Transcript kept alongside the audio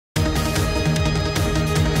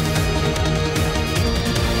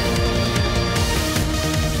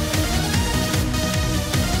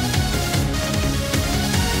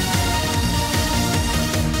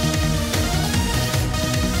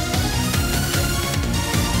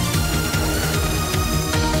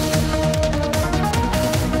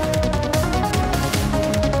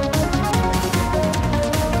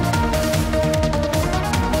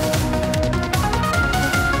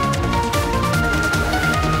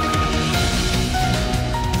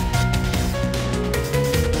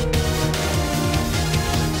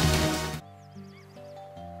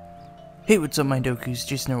Hey, what's up, my Dokus?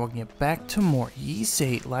 Jason here, welcome you back to more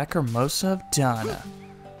VIII Lacrimosa of Dana.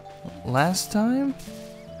 Last time?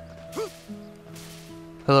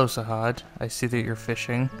 Hello, Sahad. I see that you're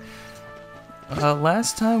fishing.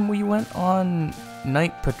 Last time we went on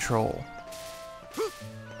night patrol.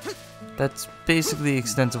 That's basically the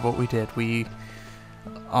extent of what we did. We,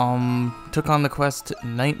 took on the quest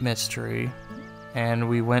Night Mystery, and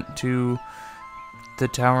we went to the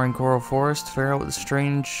towering coral forest to figure out what the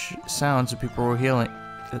strange sounds that people were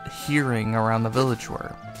hearing around the village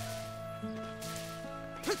were.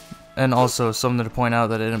 And also, something to point out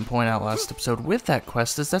that I didn't point out last episode with that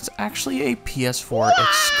quest is that's actually a PS4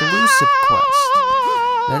 exclusive quest.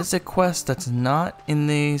 That is a quest that's not in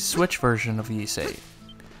the Switch version of VIII.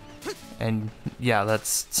 And yeah,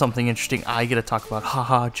 that's something interesting I get to talk about.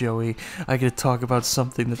 Haha, Joey. I get to talk about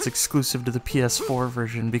something that's exclusive to the PS4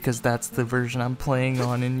 version because that's the version I'm playing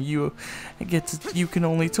on, and you can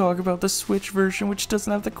only talk about the Switch version, which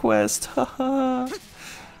doesn't have the quest. Haha.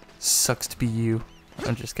 Sucks to be you.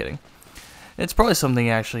 I'm just kidding. It's probably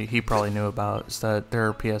something actually he probably knew about, is that there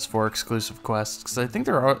are PS4 exclusive quests, because I think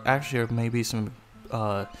there are actually maybe some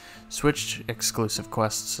Switch exclusive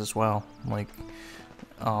quests as well, like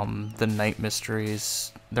the night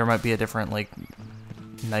mysteries. There might be a different like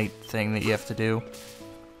night thing that you have to do.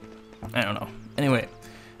 I don't know. Anyway,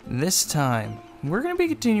 this time we're gonna be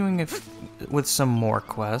continuing with some more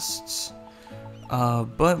quests,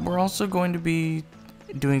 but we're also going to be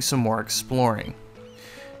doing some more exploring.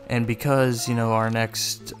 And because, you know, our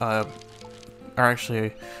next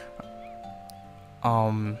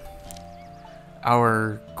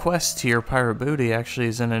our quest here, Pirate Booty, actually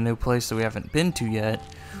is in a new place that we haven't been to yet,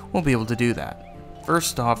 we'll be able to do that.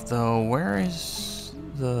 First off, though, where's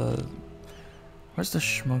the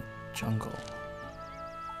Schmuck Jungle?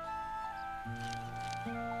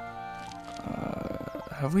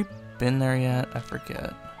 Have we been there yet? I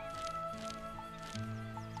forget.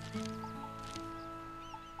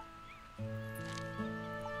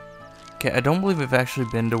 Okay, I don't believe I've actually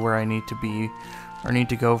been to where I need to be, or need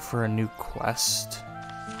to go for a new quest.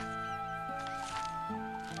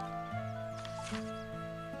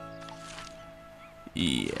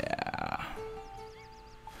 Yeah.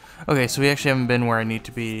 Okay, so we actually haven't been where I need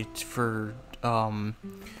to be for,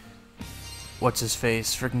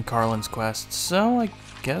 what's-his-face, freaking Carlin's quest. So, I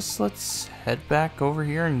guess let's head back over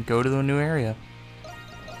here and go to the new area.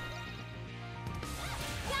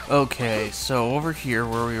 Okay, so over here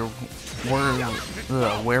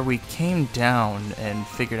where we came down and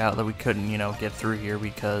figured out that we couldn't, you know, get through here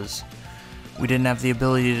because we didn't have the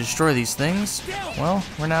ability to destroy these things. Well,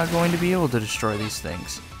 we're now going to be able to destroy these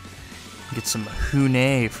things. Get some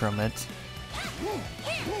hune from it.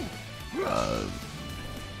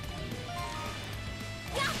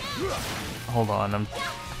 Hold on,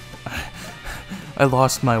 I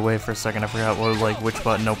lost my way for a second. I forgot which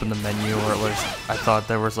button opened the menu, or at least I thought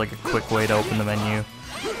there was like a quick way to open the menu.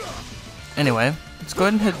 Anyway, let's go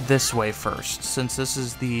ahead and head this way first, since this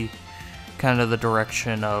is the kind of the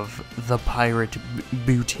direction of the pirate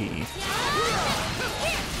booty.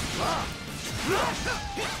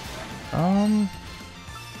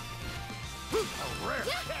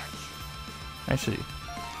 Actually,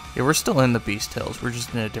 yeah, we're still in the Beast Hills. We're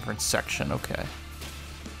just in a different section. Okay.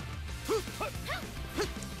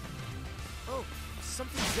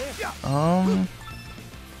 I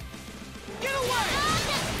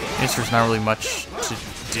guess there's not really much to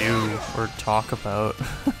do or talk about.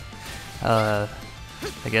 I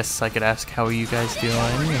guess I could ask, how are you guys doing?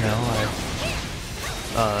 You know,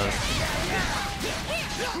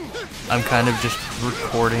 I'm kind of just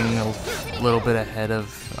recording a little bit ahead of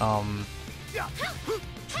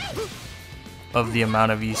the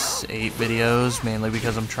amount of VIII videos, mainly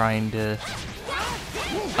because I'm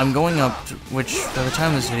going up to, which by the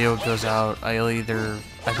time this video goes out, I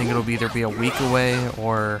think it'll either be a week away,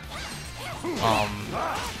 or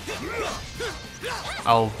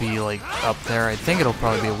I'll be like up there. I think it'll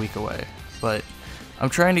probably be a week away, but I'm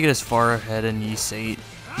trying to get as far ahead in VIII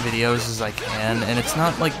videos as I can, and it's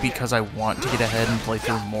not like because I want to get ahead and play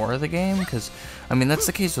through more of the game, because I mean that's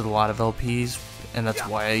the case with a lot of LPs, and that's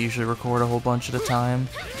why I usually record a whole bunch at a time.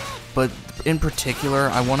 But in particular,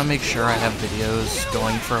 I want to make sure I have videos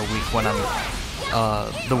going for a week when I'm,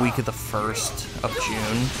 the week of the 1st of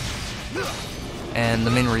June. And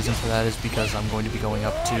the main reason for that is because I'm going to be going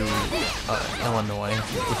up to, Illinois,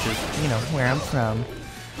 which is, you know, where I'm from,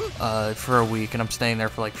 for a week, and I'm staying there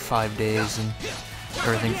for like 5 days, and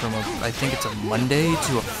everything from, I think it's a Monday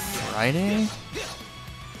to a Friday.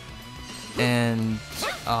 And,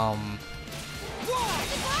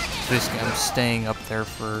 basically I'm staying up there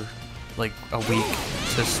for like a week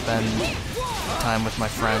to spend time with my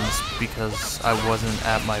friends because I wasn't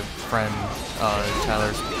at my friend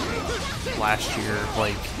Tyler's last year,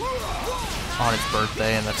 like on his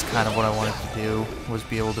birthday, and that's kind of what I wanted to do, was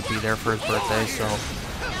be able to be there for his birthday. So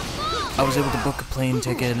I was able to book a plane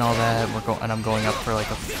ticket and all that, and I'm going up for like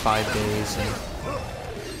 5 days, and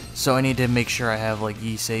so I need to make sure I have like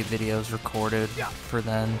VIII videos recorded for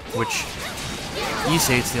then, which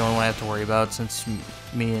VIII's the only one I have to worry about since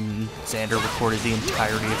me and Xander recorded the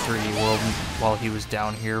entirety of 3D World while he was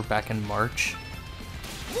down here back in March.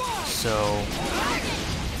 So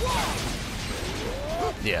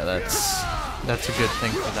yeah, that's a good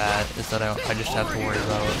thing for that, is that I just have to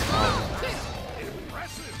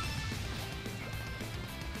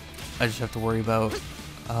worry about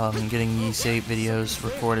getting VIII videos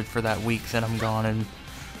recorded for that week that I'm gone, and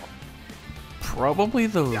probably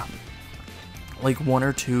like 1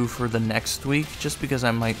 or 2 for the next week, just because I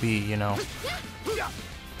might be, you know,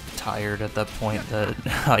 tired at that point that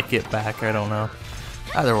I get back. I don't know.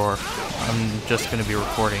 Either or, I'm just going to be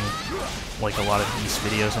recording like a lot of these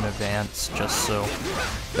videos in advance, just so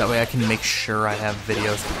that way I can make sure I have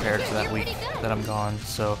videos prepared for that week that I'm gone.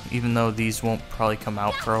 So even though these won't probably come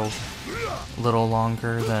out for a little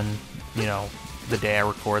longer than, you know, the day I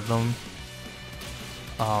record them,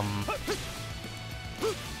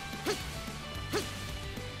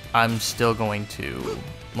 I'm still going to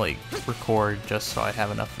like record just so I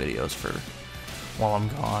have enough videos for while I'm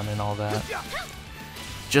gone and all that.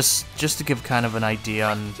 Just to give kind of an idea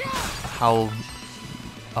on how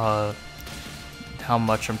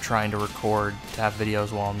much I'm trying to record to have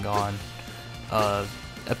videos while I'm gone.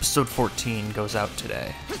 Episode 14 goes out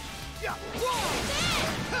today.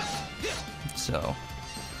 So,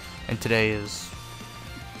 and today is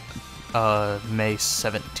May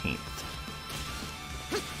 17th.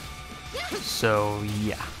 So,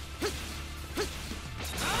 yeah.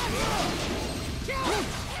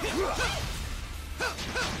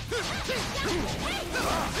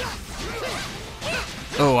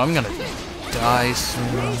 Oh, I'm gonna die soon.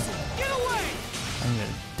 I'm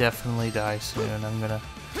gonna definitely die soon. I'm gonna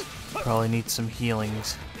probably need some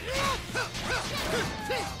healings.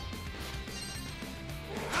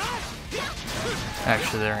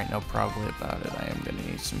 Actually, there ain't no probably about it. I am gonna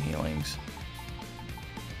need some healings.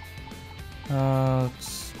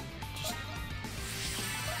 Let's just...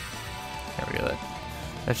 There we go.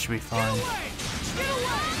 That should be fine.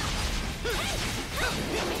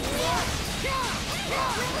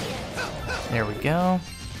 There we go.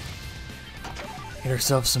 Get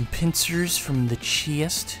ourselves some pincers from the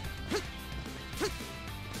chest.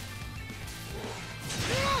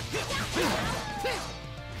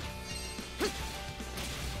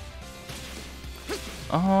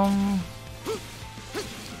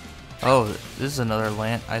 Oh, this is another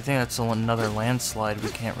land. I think that's another landslide we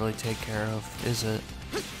can't really take care of, is it?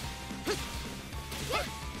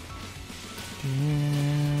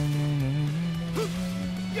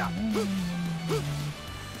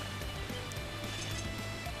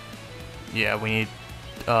 Yeah, we need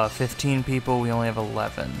 15 people. We only have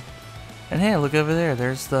 11. And hey, look over there.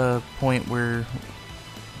 There's the point where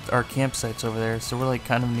our campsite's over there. So we're like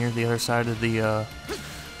kind of near the other side of the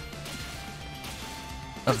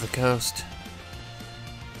coast.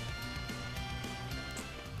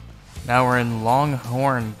 Now we're in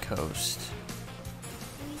Longhorn Coast.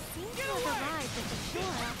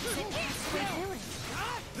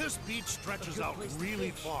 This beach stretches out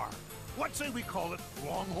really far. What say we call it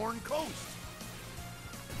Longhorn Coast?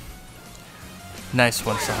 Nice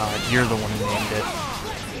one, Sahad. You're the one who named it.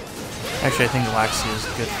 Actually, I think Laxia is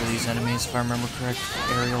good for these enemies, if I remember correct.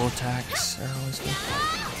 Aerial attacks are always good.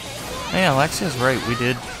 Oh, yeah, Laxia's right.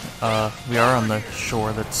 We are on the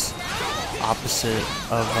shore that's opposite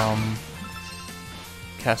of,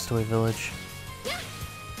 Castaway Village.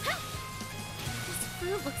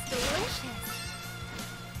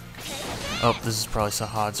 Oh, this is probably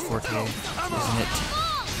Sahad's forte, isn't it?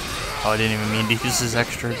 Oh, I didn't even mean to use his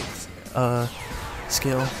extra,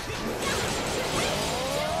 skill.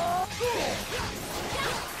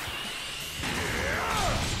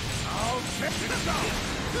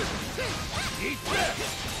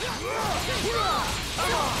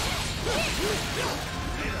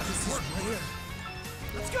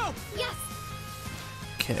 Let's go! Yes!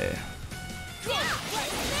 Okay.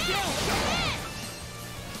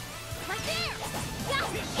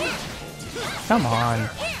 Come on.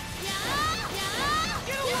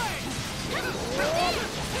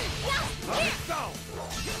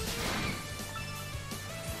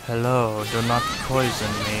 Hello, do not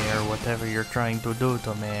poison me or whatever you're trying to do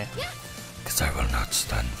to me, because I will not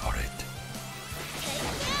stand for it.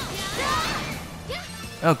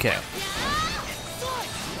 Okay.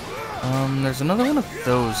 There's another one of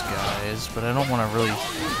those guys, but I don't want to really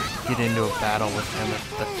get into a battle with him at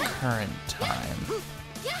the current time.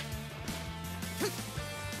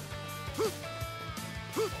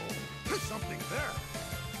 There's something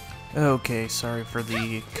there. Okay, sorry for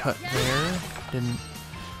the cut there. Didn't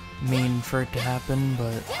mean for it to happen,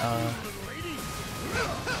 but,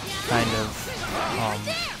 kind of,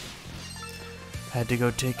 had to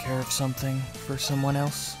go take care of something for someone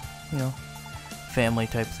else. You know, family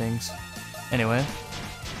type things. Anyway,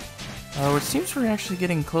 it seems we're actually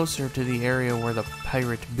getting closer to the area where the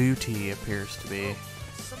pirate booty appears to be.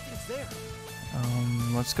 Something's there.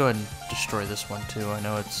 Let's go ahead and destroy this one too. I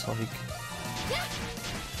know it's like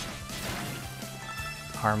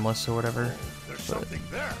harmless or whatever. There's something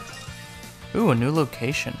there. Ooh, a new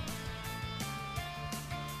location.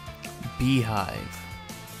 Beehive.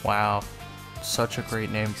 Wow, such a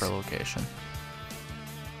great name for a location.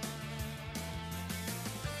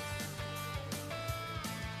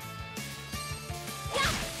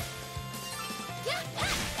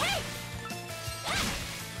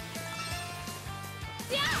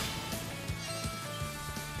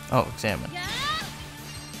 Oh, examine.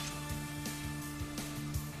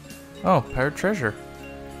 Oh, pirate treasure.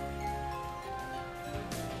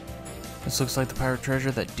 This looks like the pirate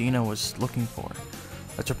treasure that Dina was looking for.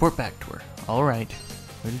 Let's report back to her. Alright,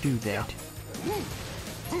 we'll do that.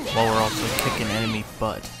 While we're also kicking enemy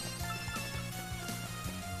butt.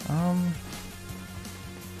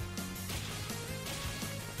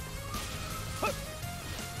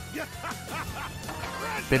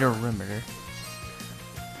 Bitter remedy.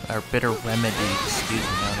 Or bitter remedy, excuse me,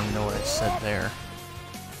 I don't even know what I said there.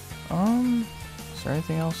 Is there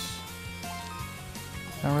anything else?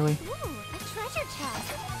 Not really. Ooh, a treasure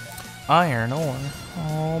chest. Iron ore.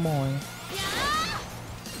 Oh boy.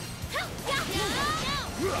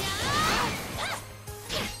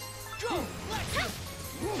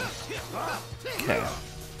 Okay.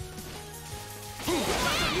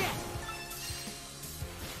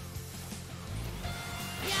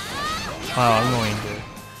 Wow, I'm going to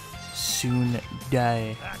soon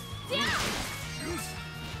die.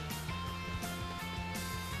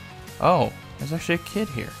 Oh, there's actually a kid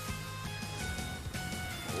here.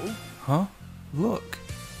 Huh? Look.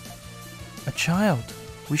 A child.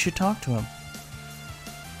 We should talk to him.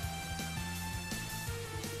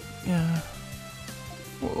 Yeah.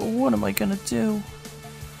 What am I gonna do?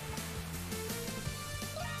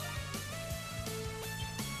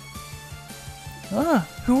 Ah,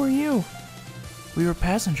 who are you? We were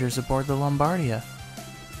passengers aboard the Lombardia.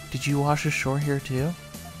 Did you wash ashore here too?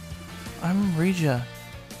 I'm Regia.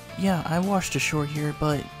 Yeah, I washed ashore here,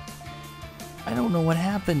 but I don't know what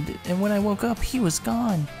happened, and when I woke up, he was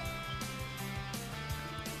gone.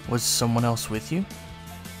 Was someone else with you?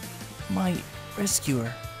 My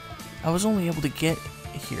rescuer. I was only able to get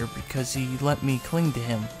here because he let me cling to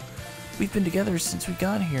him. We've been together since we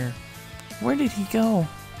got here. Where did he go?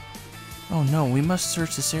 Oh no, we must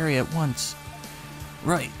search this area at once.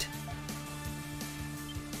 Right.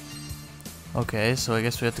 Okay, so I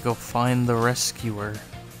guess we have to go find the rescuer.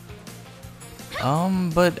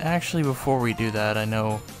 But actually before we do that, I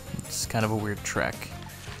know it's kind of a weird trek.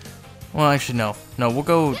 Well, actually no. No, we'll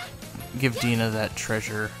go give Dina that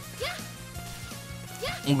treasure.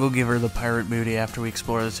 We'll go give her the pirate booty after we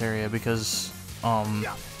explore this area because,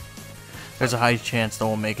 there's a high chance that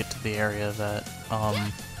we'll make it to the area that,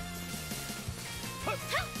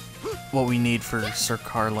 what we need for Sir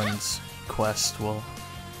Carlin's quest will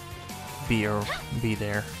be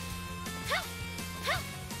there.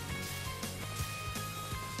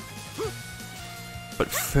 But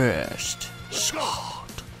first,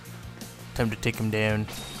 sword. Time to take him down.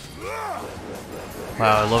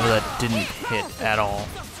 Wow, I love that didn't hit at all.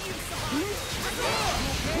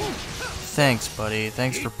 Thanks, buddy.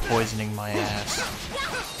 Thanks for poisoning my ass.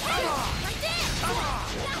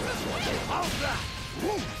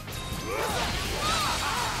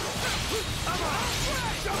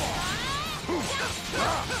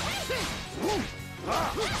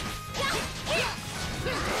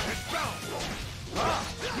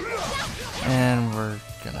 And we're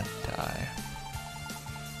gonna die.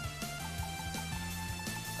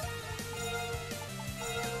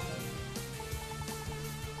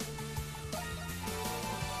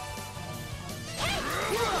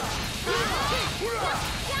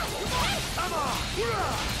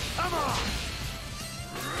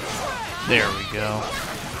 There we go.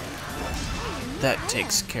 That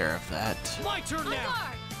takes care of that. My turn now.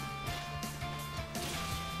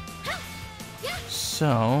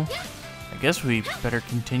 So, I guess we better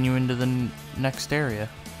continue into the next area.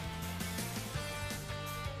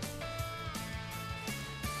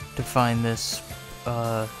 find this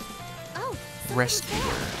Oh, rescuer.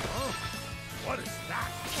 What is that?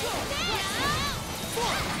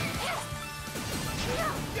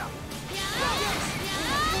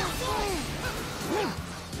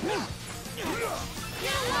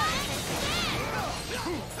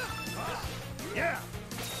 Yeah.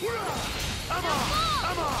 Come on!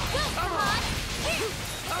 Come on!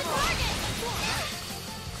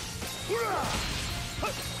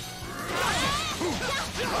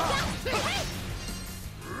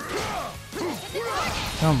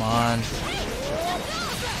 Come on!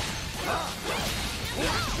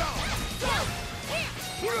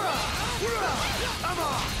 Come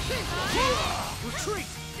on. Retreat!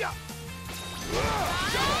 Yeah.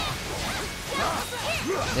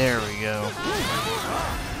 There we go.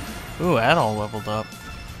 Ooh, that all leveled up.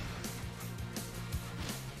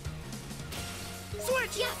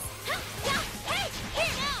 Switch!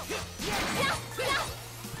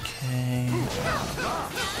 Okay.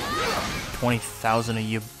 20,000 of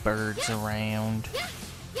you birds around.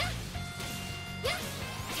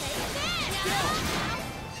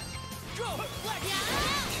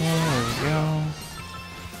 Okay, there we go.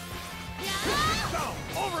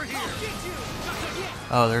 Over here!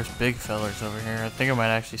 Oh, there's big fellers over here. I think I might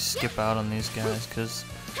actually skip out on these guys, because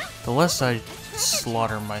the less I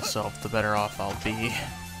slaughter myself, the better off I'll be.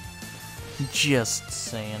 Just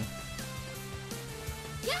saying.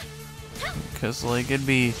 Because, like, it'd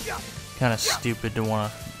be kind of stupid to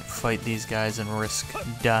want to fight these guys and risk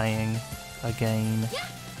dying again.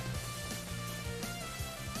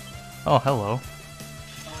 Oh, hello.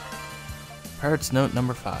 Pirate's note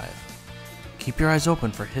number 5. Keep your eyes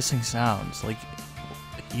open for hissing sounds, like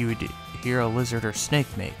you would hear a lizard or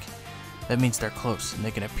snake make. That means they're close, and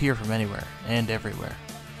they can appear from anywhere and everywhere.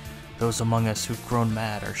 Those among us who've grown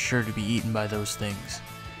mad are sure to be eaten by those things.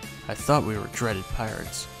 I thought we were dreaded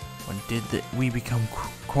pirates. When did we become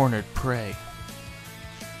cornered prey?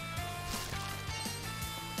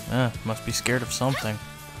 Must be scared of something.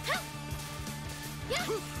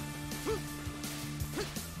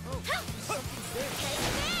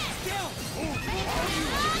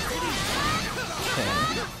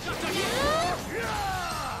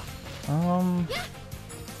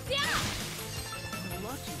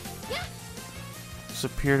 Does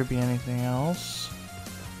appear to be anything else?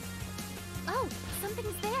 Oh,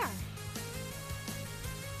 something's there.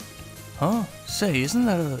 Huh? Say, isn't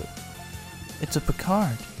that It's a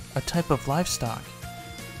Picard, a type of livestock.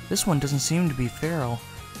 This one doesn't seem to be feral,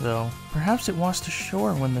 though. Perhaps it washed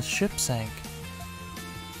ashore when the ship sank.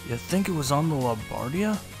 You think it was on the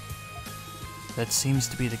LaBardia? That seems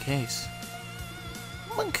to be the case.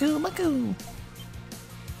 Maku, Maku!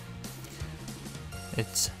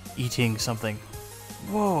 It's eating something.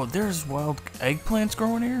 Whoa, there's wild eggplants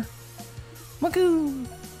growing here? Maku!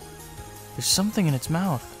 There's something in its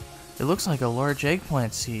mouth. It looks like a large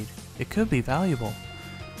eggplant seed. It could be valuable.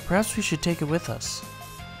 Perhaps we should take it with us.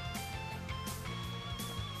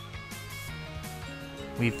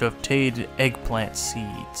 We've obtained eggplant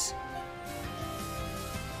seeds.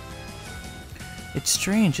 It's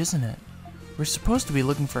strange, isn't it? We're supposed to be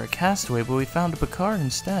looking for a castaway, but we found a Picard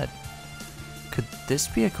instead. Could this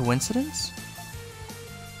be a coincidence?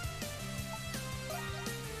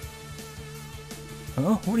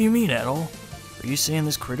 Huh? What do you mean, Adol? Are you saying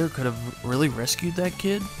this critter could have really rescued that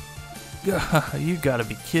kid? You gotta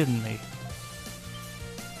be kidding me.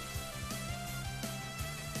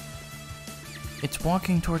 It's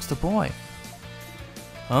walking towards the boy.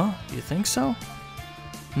 Huh? You think so?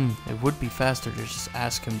 It would be faster to just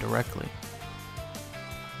ask him directly.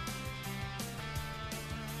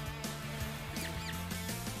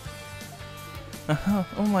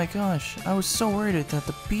 Oh my gosh, I was so worried that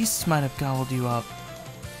the beasts might have gobbled you up.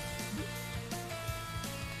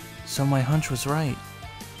 So my hunch was right.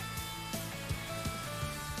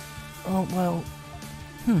 Oh, well,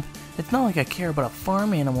 it's not like I care about a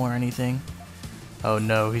farm animal or anything. Oh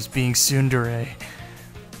no, he's being tsundere.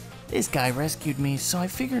 This guy rescued me, so I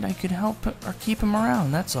figured I could help or keep him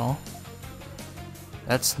around, that's all.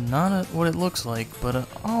 That's not what it looks like, but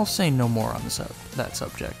I'll say no more on that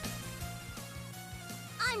subject.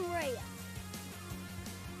 I'm Rhea.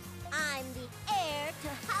 I'm the heir to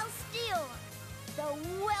House Steele, the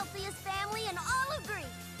wealthiest family in all of Greece.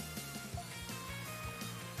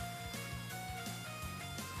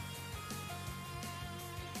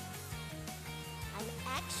 I'm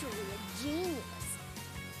actually a genius.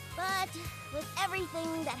 But with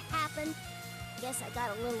everything that happened, guess I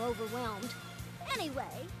got a little overwhelmed.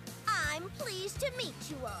 Anyway, I'm pleased to meet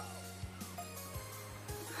you all.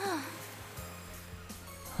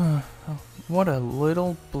 What a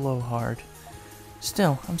little blowhard.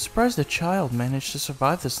 Still, I'm surprised a child managed to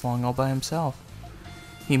survive this long all by himself.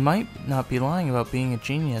 He might not be lying about being a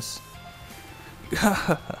genius.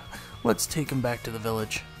 Let's take him back to the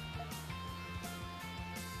village.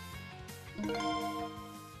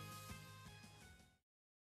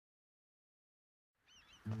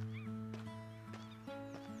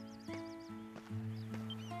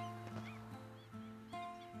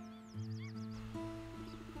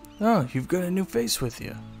 Oh, you've got a new face with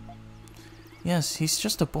you. Yes, he's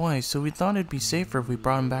just a boy, so we thought it'd be safer if we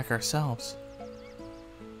brought him back ourselves.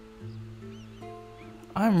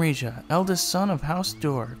 I'm Rija, eldest son of House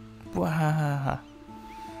Door. That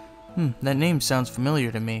name sounds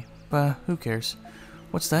familiar to me, but who cares?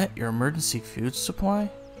 What's that, your emergency food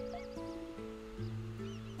supply?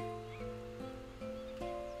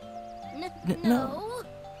 No.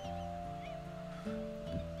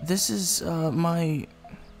 This is,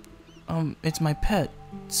 it's my pet,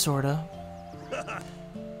 sorta.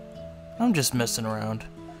 I'm just messing around.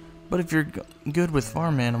 But if you're good with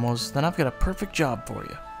farm animals, then I've got a perfect job for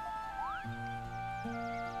you.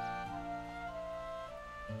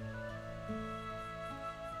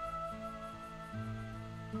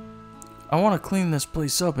 I want to clean this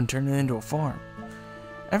place up and turn it into a farm.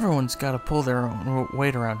 Everyone's got to pull their own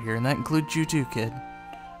weight around here, and that includes you too, kid.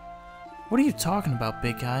 What are you talking about,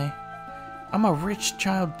 big guy? I'm a rich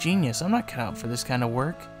child genius. I'm not cut out for this kind of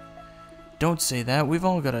work. Don't say that. We've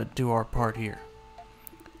all got to do our part here.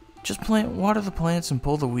 Just water the plants and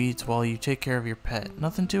pull the weeds while you take care of your pet.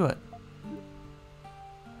 Nothing to it.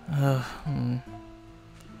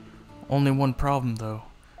 Only one problem, though.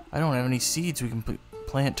 I don't have any seeds we can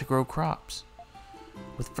plant to grow crops.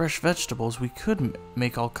 With fresh vegetables, we could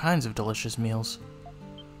make all kinds of delicious meals.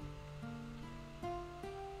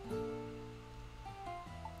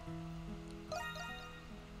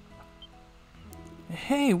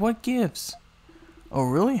 Hey, what gives? Oh,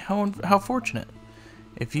 really? How fortunate.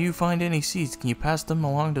 If you find any seeds, can you pass them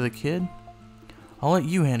along to the kid? I'll let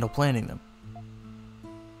you handle planting them.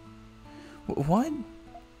 What?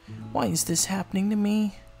 Why is this happening to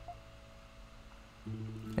me?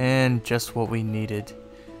 And just what we needed.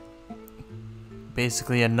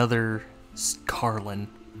 Basically another Carlin.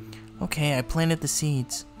 Okay, I planted the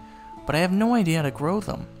seeds, but I have no idea how to grow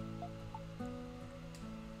them.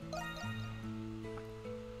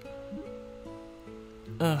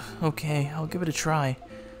 Okay, I'll give it a try.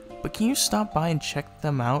 But can you stop by and check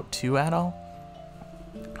them out too, at all?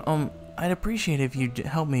 I'd appreciate it if you could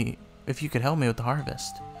help me with the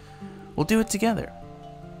harvest. We'll do it together.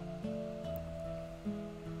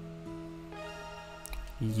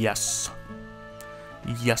 Yes.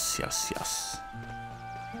 Yes.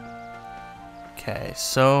 Okay,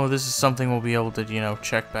 so this is something we'll be able to,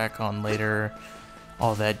 check back on later.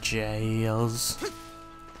 All that jazz.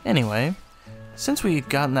 Anyway, since we've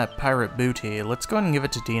gotten that pirate booty, let's go ahead and give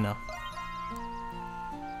it to Dina.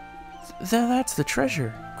 That's the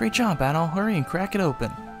treasure. Great job, Adol. Hurry and crack it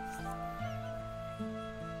open.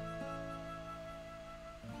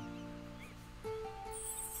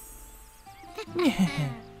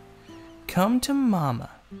 Come to Mama.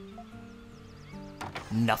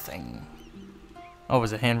 Nothing. Oh, it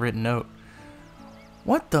was a handwritten note.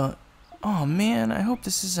 What the? Oh man, I hope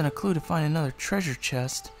this isn't a clue to find another treasure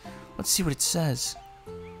chest. Let's see what it says.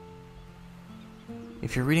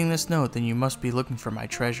 If you're reading this note, then you must be looking for my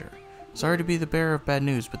treasure. Sorry to be the bearer of bad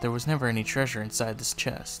news, but there was never any treasure inside this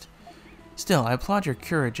chest. Still, I applaud your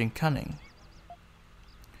courage and cunning.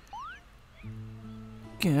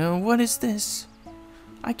 What is this?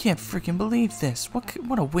 I can't freaking believe this.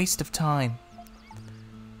 What a waste of time.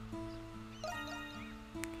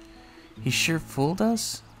 He sure fooled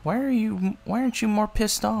us? Why aren't you more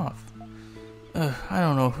pissed off? I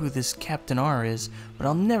don't know who this Captain R is, but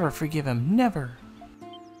I'll never forgive him. Never.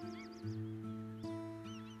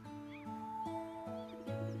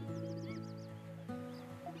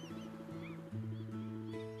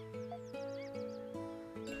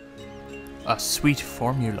 A sweet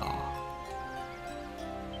formula.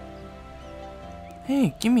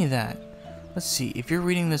 Hey, give me that. Let's see, if you're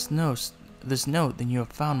reading this note, then you have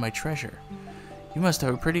found my treasure. You must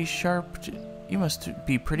be pretty sharp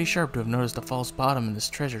to have noticed a false bottom in this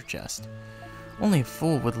treasure chest. Only a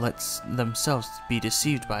fool would let themselves be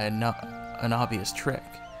deceived by an obvious trick.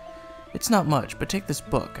 It's not much, but take this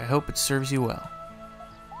book. I hope it serves you well.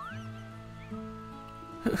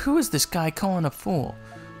 Who is this guy calling a fool?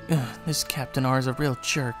 This Captain R is a real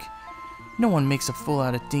jerk. No one makes a fool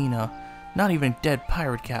out of Dina, not even dead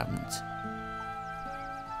pirate captains.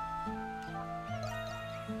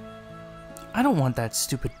 I don't want that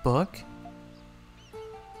stupid book.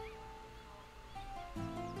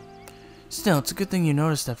 Still, it's a good thing you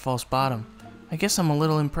noticed that false bottom. I guess I'm a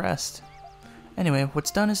little impressed. Anyway, what's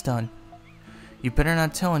done is done. You better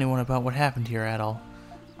not tell anyone about what happened here at all.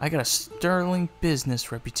 I got a sterling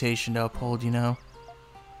business reputation to uphold, you know.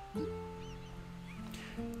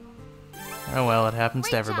 Oh well, it happens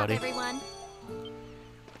to everybody. Great job, everyone.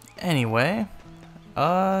 Anyway,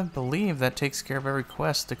 I believe that takes care of every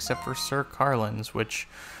quest except for Sir Carlin's, which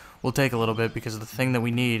will take a little bit because the thing that we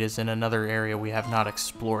need is in another area we have not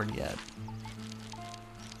explored yet.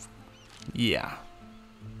 Yeah.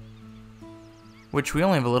 Which we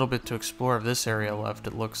only have a little bit to explore of this area left,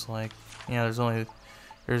 it looks like. Yeah,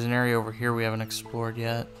 there's an area over here we haven't explored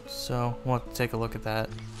yet, so we'll have to take a look at that.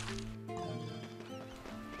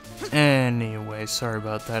 Anyway, sorry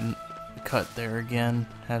about that cut there again.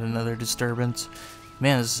 Had another disturbance.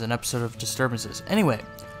 Man, this is an episode of disturbances. Anyway,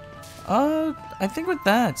 I think with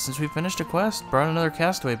that, since we finished a quest, brought another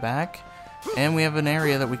castaway back, and we have an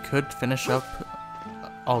area that we could finish up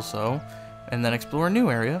also, and then explore a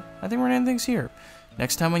new area, I think we're gonna end things here.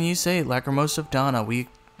 Next time on VIII, Lacrimosa of Donna, we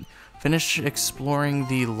finish exploring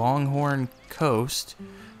the Longhorn coast,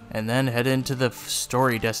 and then head into the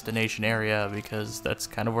story destination area, because that's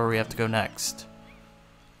kind of where we have to go next.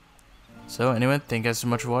 So anyway, thank you guys so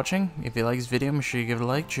much for watching. If you like this video, make sure you give it a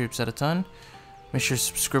like, troops out a ton. Make sure to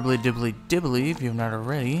subscribe dibbly if you've not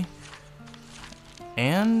already.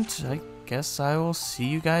 And I guess I will see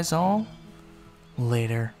you guys all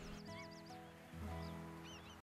later.